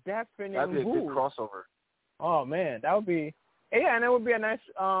be a definite. That'd be a good crossover. Oh man, that would be. Yeah, and it would be a nice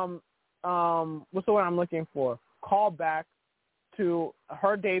what's the word I'm looking for? Callback to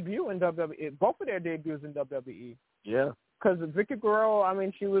her debut in WWE. Both of their debuts in WWE. Yeah. Because Vicky Guerrero, I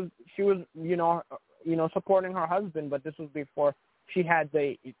mean, she was you know supporting her husband, but this was before she had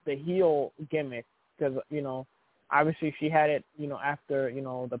the heel gimmick. Because you know, obviously she had it, you know, after, you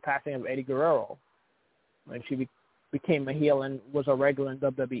know, the passing of Eddie Guerrero, when she became a heel and was a regular in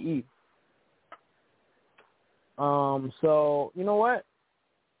WWE. So you know what?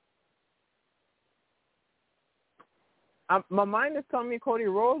 My mind is telling me Cody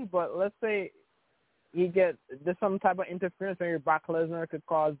Rhodes, but let's say there's some type of interference. Maybe Brock Lesnar could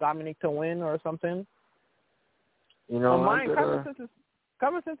cause Dominic to win or something. You know, my mind,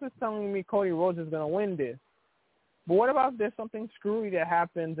 common sense is telling me Cody Rhodes is going to win this. But what about if there's something screwy that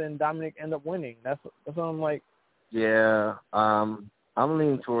happens and Dominic ends up winning? That's what I'm like. Yeah, I'm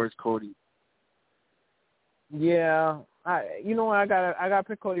leaning towards Cody. Yeah, I gotta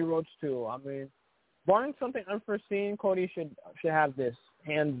pick Cody Rhodes too. I mean, barring something unforeseen, Cody should have this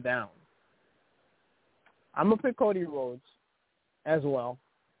hands down. I'm gonna pick Cody Rhodes as well.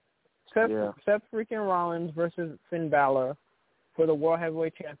 Seth freaking Rollins versus Finn Balor for the World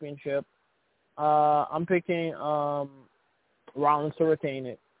Heavyweight Championship. I'm picking Rollins to retain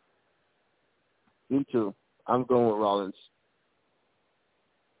it. Me too. I'm going with Rollins.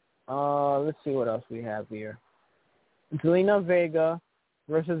 Let's see what else we have here. Zelina Vega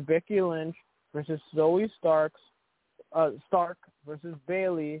versus Becky Lynch versus Zoe Stark versus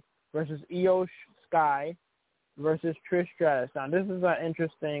Bayley versus Io Sky versus Trish Stratus. Now, this is an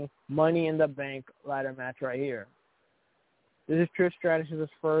interesting Money in the Bank ladder match right here. This is Trish Stratus'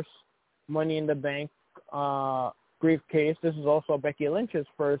 first Money in the Bank briefcase. This is also Becky Lynch's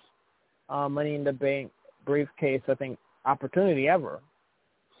first Money in the Bank briefcase, I think, opportunity ever.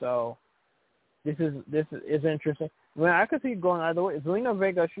 So this is interesting. I mean, I could see it going either way. Zelina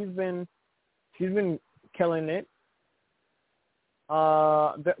Vega, she's been killing it.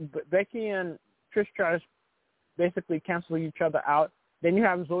 Becky and Trish Stratus basically cancel each other out. Then you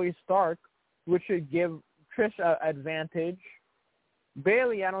have Zoe Stark, which should give Trish an advantage.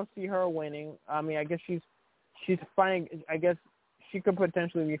 Bayley, I don't see her winning. I mean, I guess she's fighting. I guess she could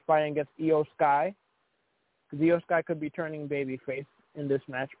potentially be fighting against Io Sky, because Io Sky could be turning babyface in this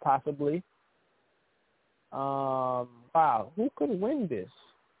match, possibly. Wow, who could win this?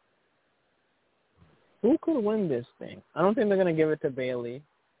 Who could win this thing? I don't think they're gonna give it to Bayley.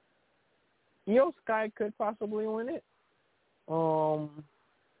 Io Sky could possibly win it.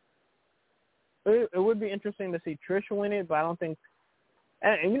 It would be interesting to see Trish win it, but I don't think.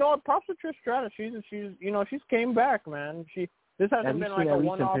 And you know what? Props to Trish Stratus. She's came back, man. This hasn't been like a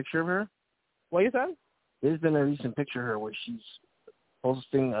one-off. Have you seen a recent picture of her? What you said? There's been a recent picture of her where she's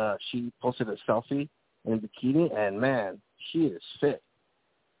posting. She posted a selfie in a bikini, and man, she is fit.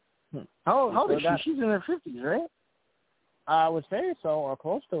 How old is she? She's in her 50s, right? I would say so, or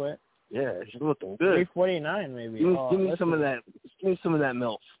close to it. Yeah, she's looking good. 349 maybe. Give me some of that. Give me some of that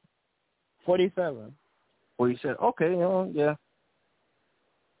MILF. 47. 47. Okay, yeah.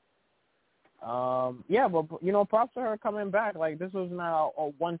 Yeah, but props to her coming back. Like, this was not a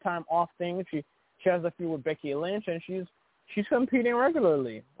one-time off thing. She has a few with Becky Lynch, and she's competing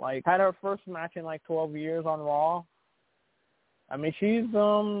regularly. Like, had her first match in like 12 years on Raw. I mean, she's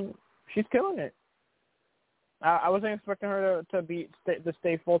killing it. I wasn't expecting her to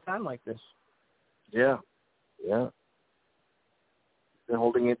stay full time like this. Yeah. They're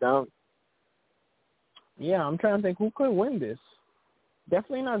holding it down. Yeah, I'm trying to think who could win this.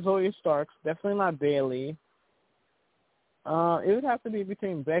 Definitely not Zoe Starks. Definitely not Bayley. It would have to be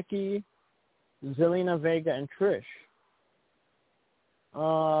between Becky, Zelina Vega, and Trish.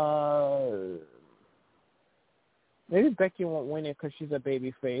 Maybe Becky won't win it because she's a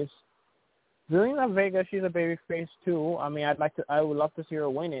baby face. Zelina Vega, she's a baby face too. I mean, I would love to see her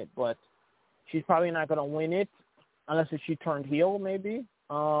win it, but she's probably not going to win it. unless if she turned heel, maybe.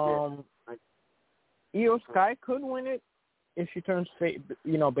 Io Sky could win it if she turns,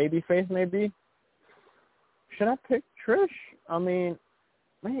 baby face, maybe. Should I pick Trish? I mean,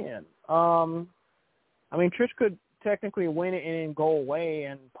 man. Trish could technically win it and then go away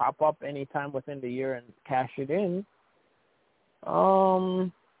and pop up anytime within the year and cash it in.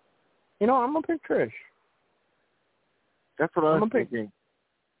 I'm gonna pick Trish. That's what I was thinking.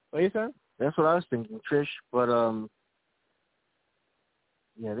 What you saying? That's what I was thinking, Trish. But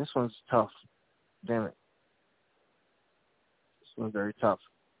this one's tough. Damn it. This one's very tough.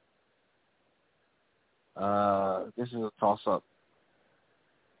 This is a toss-up.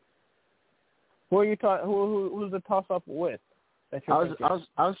 Who are you who's the toss-up with? That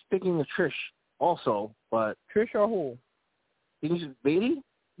I was thinking of Trish also, but Trish or who? You think it's Bailey?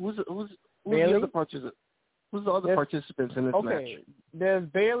 Who's Bailey? the other participants? Who's the other participants in this match? Okay, there's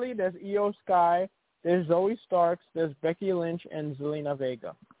Bailey, there's Io Sky, there's Zoe Starks, there's Becky Lynch, and Zelina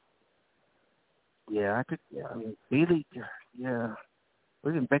Vega. Yeah, I could. Yeah, I mean Bailey. Yeah,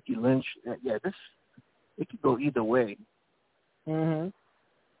 look at Becky Lynch. Yeah, it could go either way. Mhm.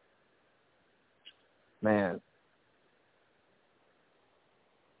 Man.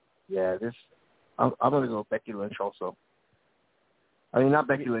 Yeah, I'm gonna go Becky Lynch also. I mean, not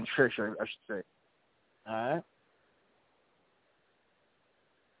Becky Lynch, Trish, I should say. All right.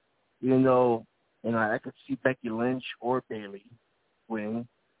 Even though, I could see Becky Lynch or Bailey winning.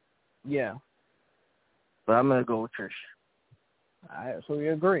 Yeah. But I'm gonna go with Trish. All right, so we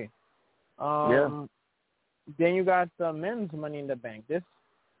agree. Yeah. Then you got the men's Money in the Bank. This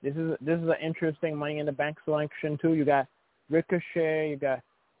is an interesting Money in the Bank selection too. You got Ricochet, you got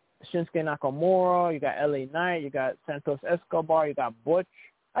Shinsuke Nakamura, you got LA Knight, you got Santos Escobar, you got Butch.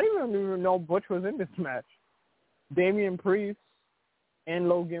 I didn't even know Butch was in this match. Damian Priest and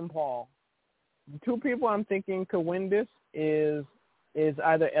Logan Paul. The two people I'm thinking could win this is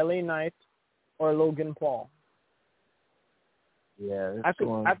either LA Knight or Logan Paul. Yeah,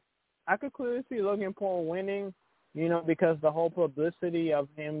 I could clearly see Logan Paul winning, because the whole publicity of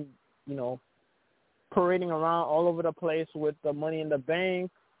him, parading around all over the place with the Money in the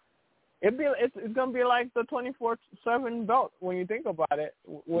Bank. It's gonna be like the 24/7 belt when you think about it,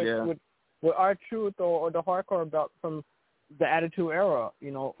 with R-Truth or the Hardcore belt from the Attitude Era.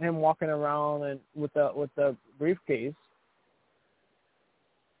 Him walking around and with the briefcase.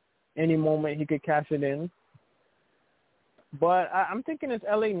 Any moment he could cash it in. But I'm thinking it's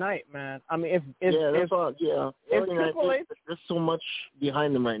LA Knight, man. I mean, if Triple H, there's so much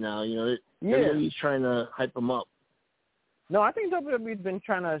behind him right now. Everybody's trying to hype him up. No, I think WWE's been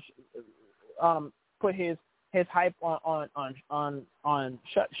trying to put his hype on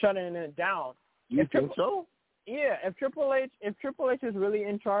shutting it down. You think so? Yeah, if Triple H is really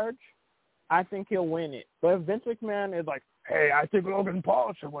in charge, I think he'll win it. But if Vince McMahon is like, hey, I think Logan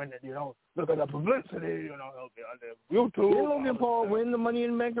Paul should win it, look at the publicity, he'll be on the YouTube. Did Logan Paul win the Money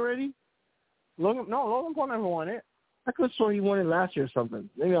in the Bank already? Logan Paul never won it. I could have sworn he won it last year or something.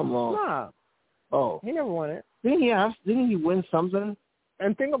 Maybe I'm wrong. Nah. Oh. He never won it. Didn't he win something?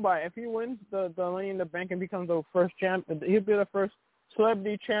 And think about it. If he wins the Money in the Bank and becomes the first champion, he'll be the first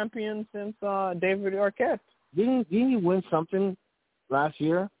celebrity champion since David Arquette. Didn't he win something last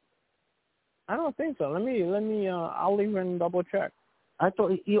year? I don't think so. Let me. I'll even double check. I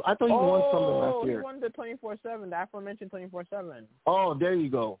thought he won something last year. He won the 24/7, the aforementioned 24/7. Oh, there you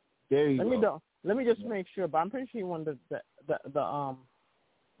go. Let me just make sure, but I'm pretty sure he won the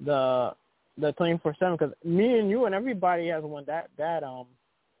 24/7 because me and you and everybody has won that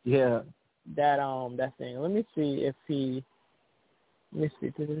thing. Let me see if he. Let me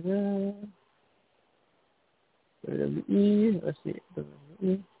see. WWE. Let's see.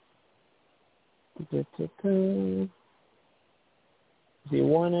 WWE. He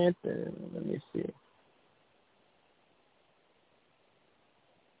won it. Let me see.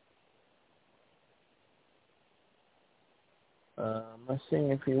 I'm seeing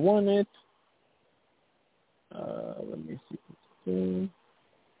if he won it. Let me see.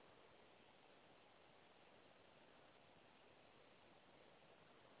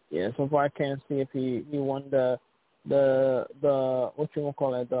 Yeah, so far I can't see if he won the what you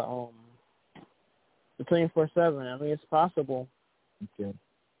call it, the 24/7. I mean, it's possible. Okay.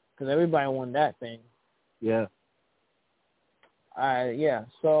 Because everybody won that thing. Yeah. Yeah.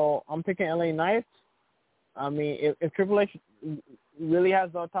 So I'm picking LA Knight. I mean, if Triple H really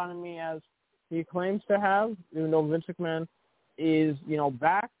has the autonomy as he claims to have, even though Vince McMahon is,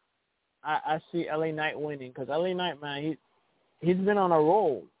 back, I see LA Knight winning. Because LA Knight, man, he's been on a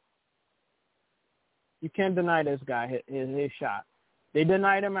roll. You can't deny this guy his shot. They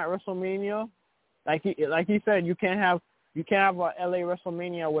denied him at WrestleMania, Like he said, you can't have a LA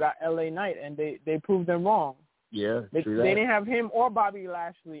WrestleMania without LA Knight, and they proved them wrong. Yeah, they didn't have him or Bobby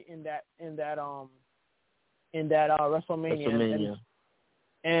Lashley in that WrestleMania.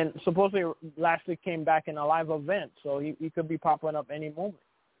 And supposedly Lashley came back in a live event, so he could be popping up any moment.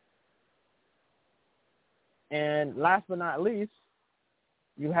 And last but not least,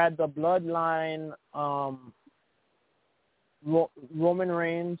 you had the Bloodline, Roman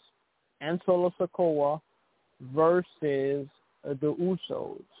Reigns and Solo Sikoa versus the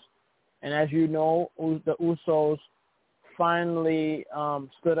Usos. And as you know, the Usos finally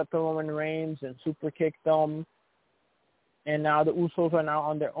stood up to Roman Reigns and super kicked them. And now the Usos are now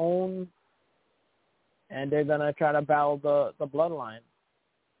on their own, and they're going to try to battle the Bloodline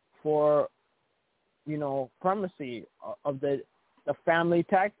for, primacy of the family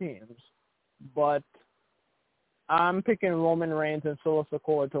tag teams. But I'm picking Roman Reigns and Solo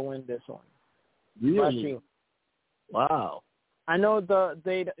Sikoa to win this one. Really? Wow. I know his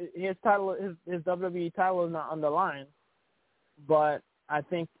WWE title is not on the line, but I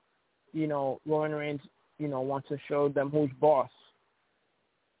think, Roman Reigns, wants to show them who's boss.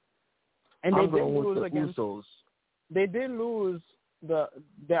 And they did lose against Usos. They did lose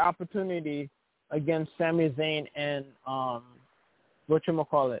their opportunity against Sami Zayn and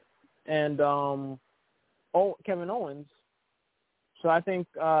and Kevin Owens. So I think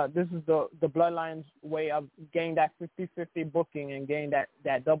this is the Bloodline's way of getting that 50-50 booking and getting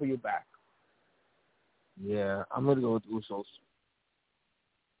that W back. Yeah, I'm going to go with Usos.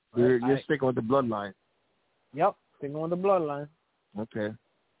 You're sticking with the Bloodline. Yep, sticking with the Bloodline. Okay.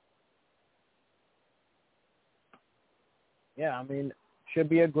 Yeah, I mean, should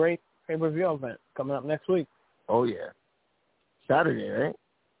be a great pay-per-view event coming up next week. Oh, yeah. Saturday, right?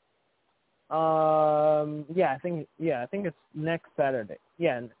 I think it's next Saturday.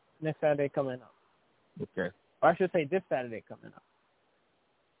 Yeah, next Saturday coming up. Okay. Or I should say this Saturday coming up.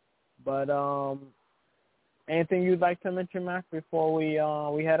 But anything you'd like to mention, Mac, before we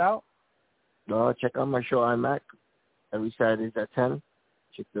head out? Check out my show iMac every Saturdays at 10.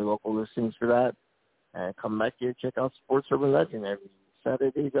 Check the local listings for that, and come back here. Check out Sports Urban Legend every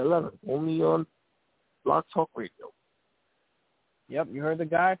Saturdays at 11. Only on Blog Talk Radio. Yep, you heard the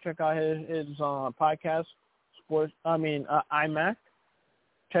guy. Check out his podcast, iMac.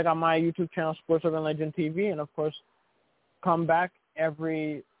 Check out my YouTube channel, Sports Urban Legend TV, and of course, come back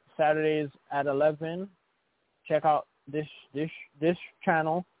every Saturdays at 11. Check out this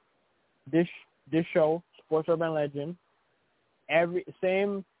channel, this show, Sports Urban Legend.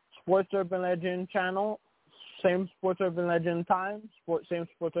 Same Sports Urban Legend channel, same Sports Urban Legend time, same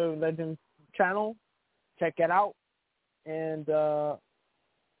Sports Urban Legend channel. Check it out. And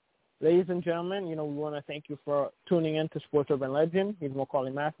ladies and gentlemen, we want to thank you for tuning in to Sports Urban Legend. He's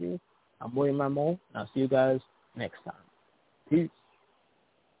Macaulay Matthews. I'm William Mamo, and I'll see you guys next time. Peace.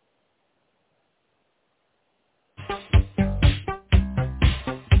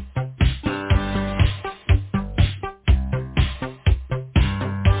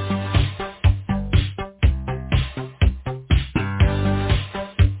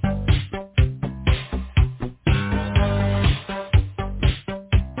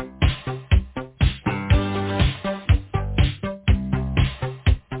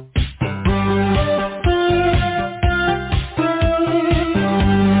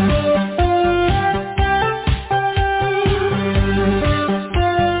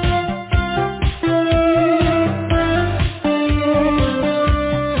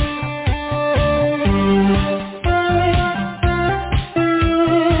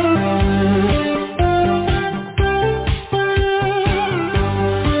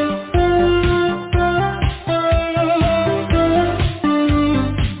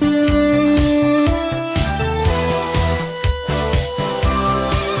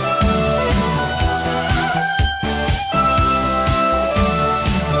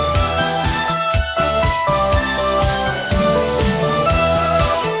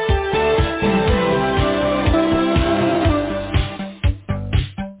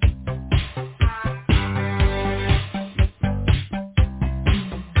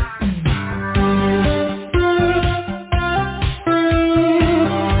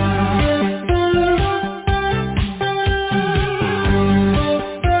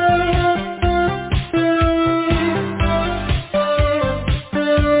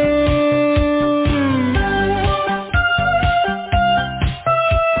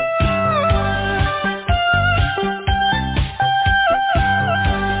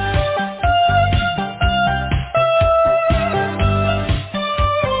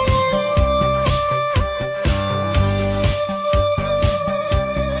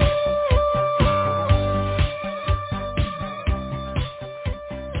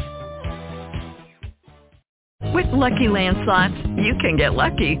 With Lucky Land Slots, you can get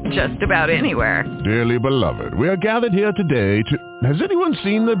lucky just about anywhere. Dearly beloved, we are gathered here today to... Has anyone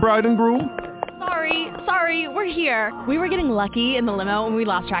seen the bride and groom? Sorry, we're here. We were getting lucky in the limo and we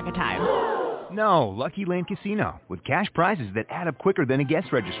lost track of time. No, Lucky Land Casino, with cash prizes that add up quicker than a guest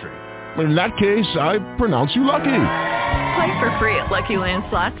registry. In that case, I pronounce you lucky. Play for free at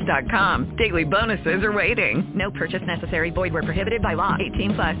LuckyLandSlots.com. Daily bonuses are waiting. No purchase necessary. Void where prohibited by law.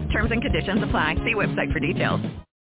 18+. Terms and conditions apply. See website for details.